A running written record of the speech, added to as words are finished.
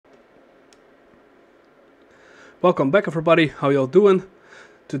Welcome back everybody, how y'all doing?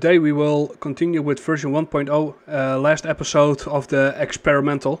 Today we will continue with version 1.0, last episode of the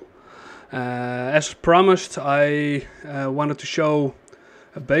experimental. As promised, I wanted to show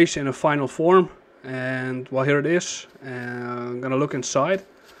a base in a final form, and well, here it is. I'm gonna look inside.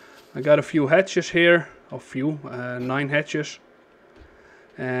 I got a few hatches here, 9 hatches.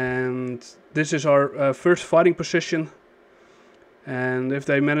 And this is our first fighting position. And if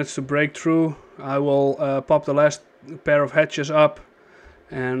they manage to break through, I will pop the last pair of hatches up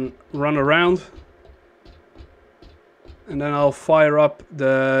and run around. And then I'll fire up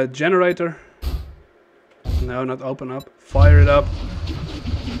the generator. No, not open up. Fire it up.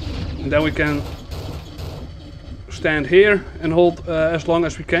 And then we can stand here and hold as long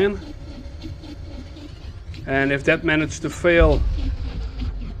as we can. And if that manages to fail,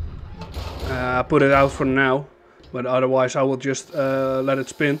 I put it out for now. But otherwise I will just let it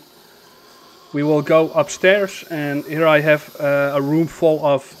spin. We will go upstairs, and here I have a room full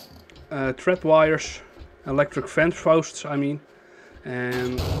of thread wires, electric fence posts I mean.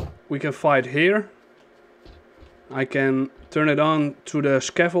 And we can fight here. I can turn it on to the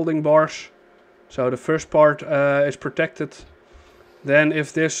scaffolding bars. So the first part is protected. Then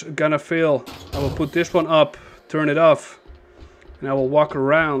if this gonna fail, I will put this one up, turn it off. And I will walk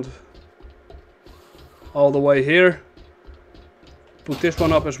around all the way here, put this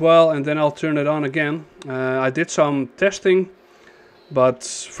one up as well, and then I'll turn it on again. I did some testing, but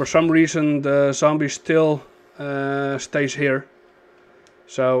for some reason the zombie still stays here.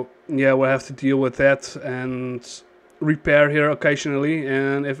 So yeah, we'll have to deal with that and repair here occasionally.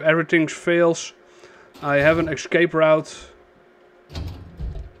 And if everything fails, I have an escape route,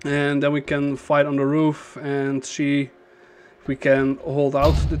 and then we can fight on the roof and see if we can hold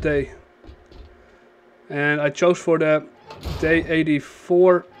out the day. And I chose for the day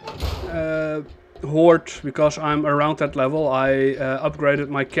 84 Horde because I'm around that level. I upgraded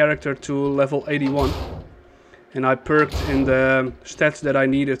my character to level 81. And I perked in the stats that I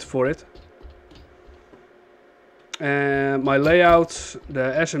needed for it. And my layout,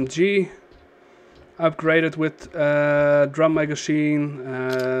 the SMG, upgraded with drum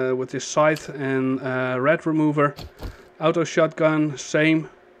magazine, with this sight and red remover. Auto shotgun, same.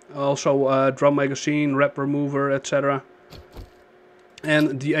 Also drum magazine, rep remover, etc.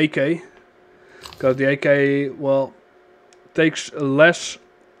 And the AK, because the AK, well, takes less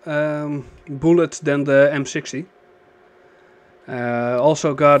bullets than the M60.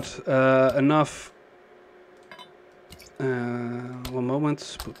 Also got enough, one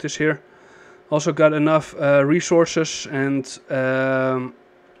moment, put this here. Also got enough resources and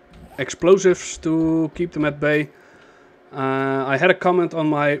explosives to keep them at bay. I had a comment on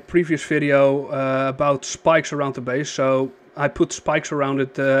my previous video about spikes around the base, so I put spikes around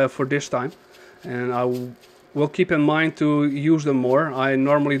it for this time. And I will keep in mind to use them more. I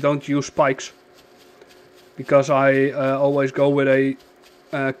normally don't use spikes, because I always go with a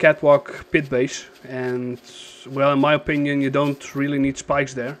catwalk pit base. And well, in my opinion, you don't really need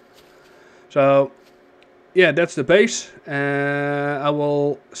spikes there. So yeah, that's the base. I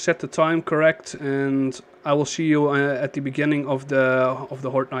will set the time correct, and I will see you at the beginning of the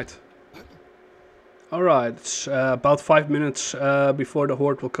Horde night. Alright, it's about 5 minutes before the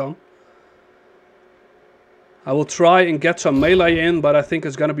Horde will come. I will try and get some melee in, but I think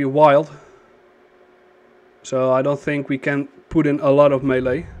it's gonna be wild. So I don't think we can put in a lot of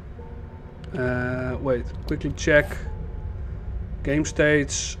melee. Wait, quickly check. Game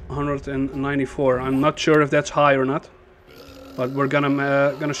states 194. I'm not sure if that's high or not, but we're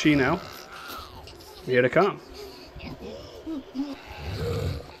gonna see now. Here they come. I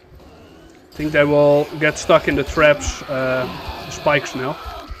think they will get stuck in the traps, spikes now.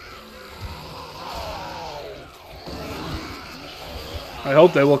 I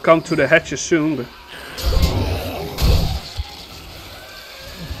hope they will come to the hatches soon. But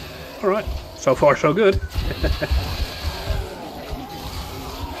alright, so far so good.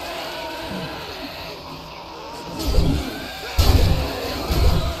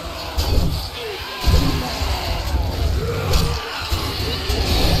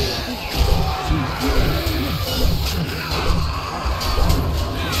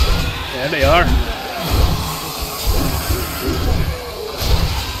 There they are.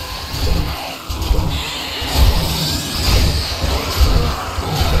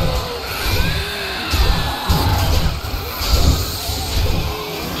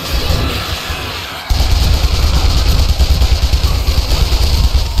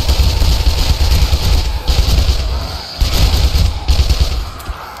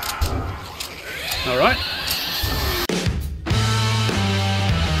 All right.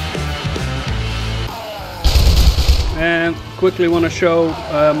 And quickly want to show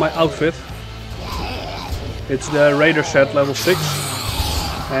my outfit. It's the Raider set level 6.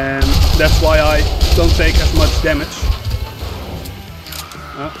 And that's why I don't take as much damage.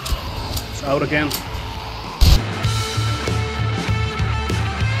 It's out again.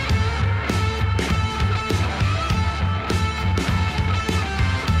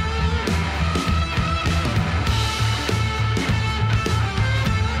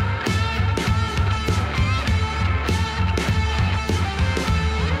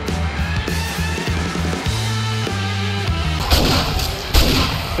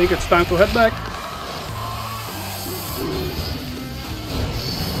 I think it's time to head back.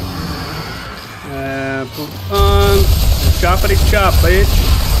 Put on choppity chop, bitch.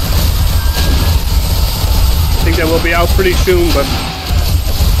 I think they will be out pretty soon, but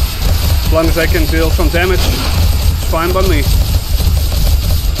as long as I can deal some damage, it's fine by me.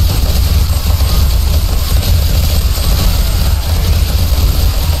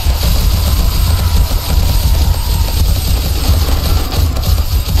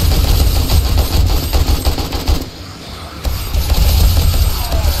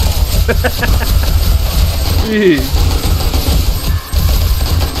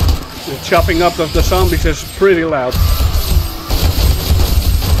 The chopping up of the zombies is pretty loud.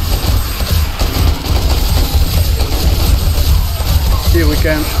 Here we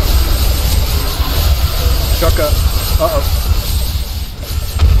can chuck a...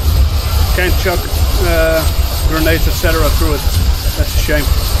 Can't chuck grenades etc. through it. That's a shame.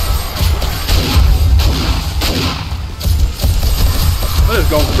 But it's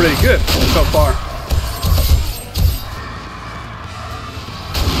going pretty good so far.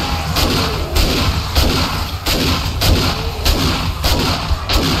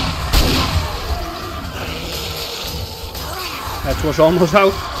 That was almost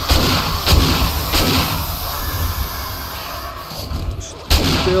out.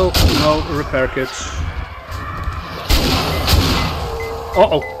 Still no repair kits.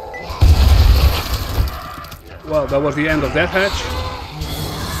 Uh-oh. Well, that was the end of that hatch.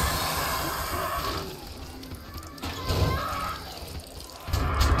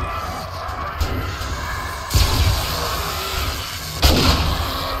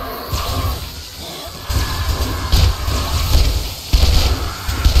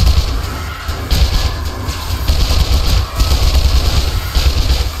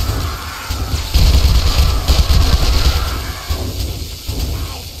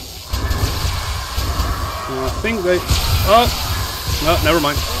 I think they... Oh! No, never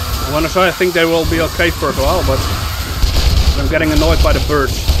mind. I want to say I think they will be okay for a while, but I'm getting annoyed by the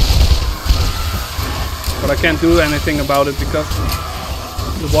birds. But I can't do anything about it because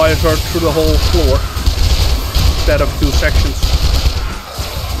the wires are through the whole floor instead of 2 sections.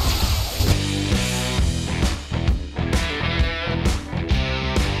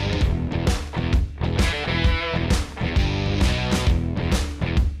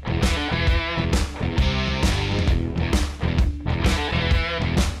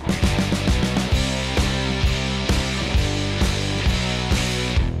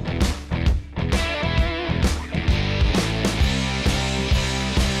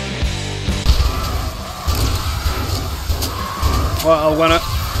 Well,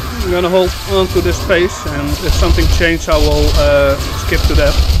 I'm gonna hold on to this pace, and if something changes, I will skip to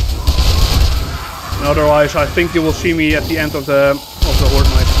that. And otherwise, I think you will see me at the end of the Horde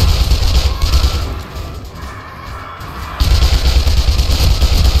night.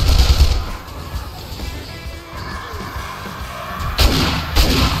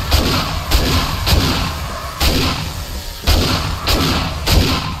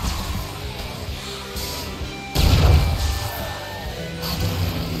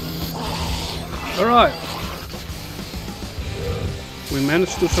 Alright, we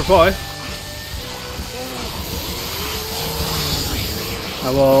managed to survive. I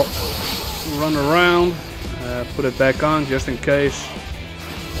will run around, put it back on just in case.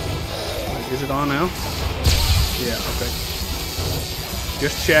 Is it on now? Yeah, okay.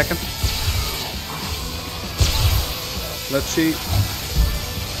 Just checking. Let's see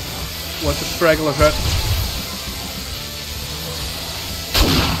what the straggler's at.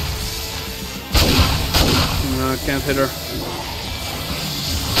 I can't hit her.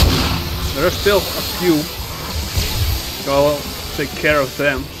 There are still a few, so I'll take care of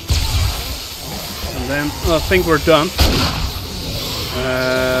them. And then I think we're done.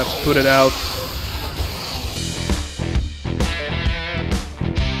 Put it out.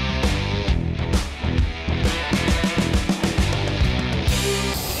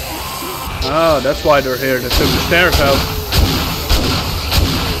 Oh, that's why they're here. They took the stairs out.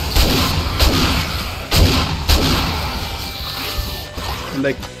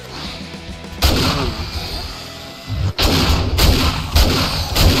 and they...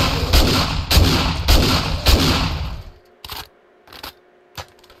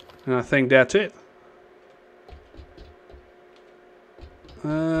 And I think that's it.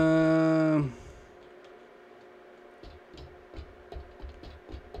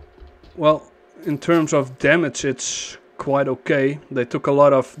 Well, in terms of damage, it's quite okay. They took a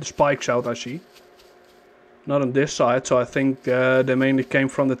lot of the spikes out, I see. Not on this side, so I think they mainly came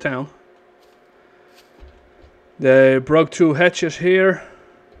from the town. They broke 2 hatches here.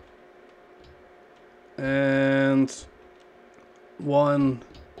 And 1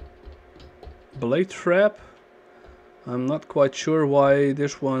 blade trap. I'm not quite sure why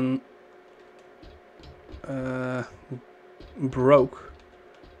this one broke.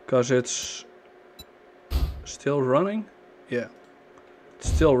 Because it's still running? Yeah, it's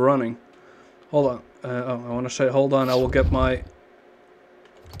still running. Hold on. I want to say hold on. I will get my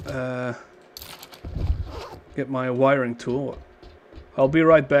wiring tool. I'll be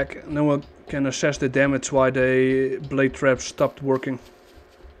right back, and then we can assess the damage why the blade trap stopped working.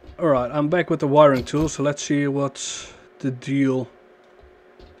 Alright, I'm back with the wiring tool, so let's see what's the deal.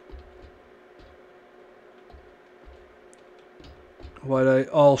 Why they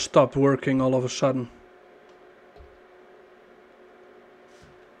all stopped working all of a sudden.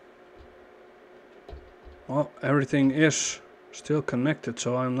 Well, everything is still connected,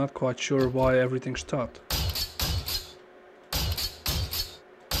 so I'm not quite sure why everything stopped.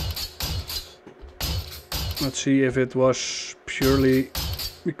 Let's see if it was purely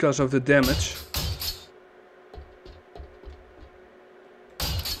because of the damage.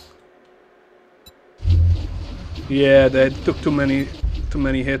 Yeah, they took too many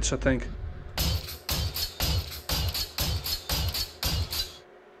hits, I think.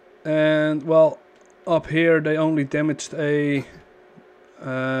 And well, up here they only damaged a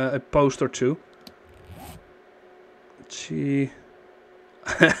post or 2. Let's see.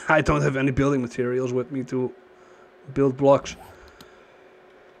 I don't have any building materials with me to build blocks.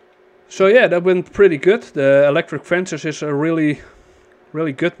 So yeah, that went pretty good. The electric fences is a really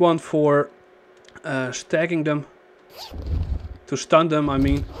good one for stacking them. To stun them, I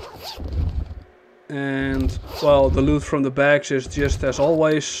mean. And well, the loot from the bags is just as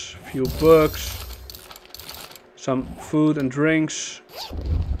always. A few books, some food and drinks.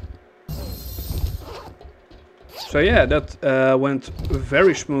 So yeah, that went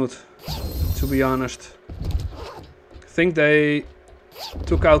very smooth, to be honest. I think they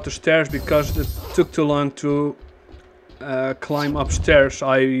took out the stairs because it took too long to climb upstairs.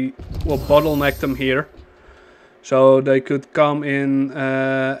 I will bottleneck them here. So they could come in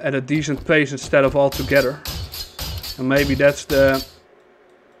at a decent pace instead of all together. And maybe that's the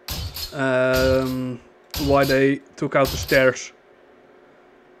why they took out the stairs.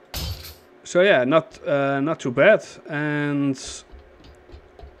 So yeah, not too bad. And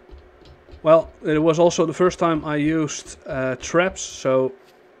well, it was also the first time I used traps, so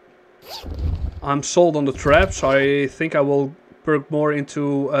I'm sold on the traps. I think I will perk more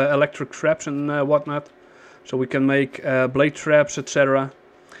into electric traps and whatnot. So we can make blade traps, etc.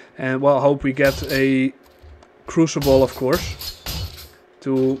 And well, I hope we get a crucible, of course,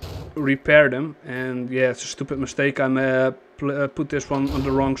 to repair them. And yeah, it's a stupid mistake. I put this one on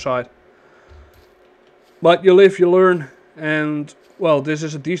the wrong side. But you live, you learn. And well, this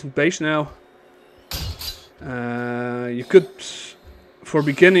is a decent base now. You could, for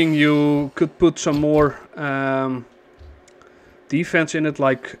beginning, you could put some more defense in it,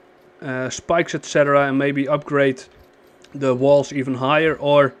 like spikes, etc., and maybe upgrade the walls even higher,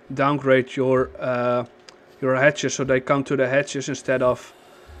 or downgrade your hatches so they come to the hatches instead of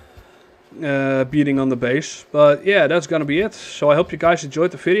beating on the base. But yeah, that's gonna be it. So I hope you guys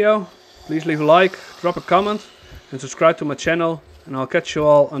enjoyed the video. Please leave a like, drop a comment, and subscribe to my channel, and I'll catch you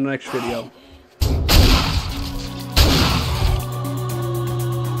all on the next video.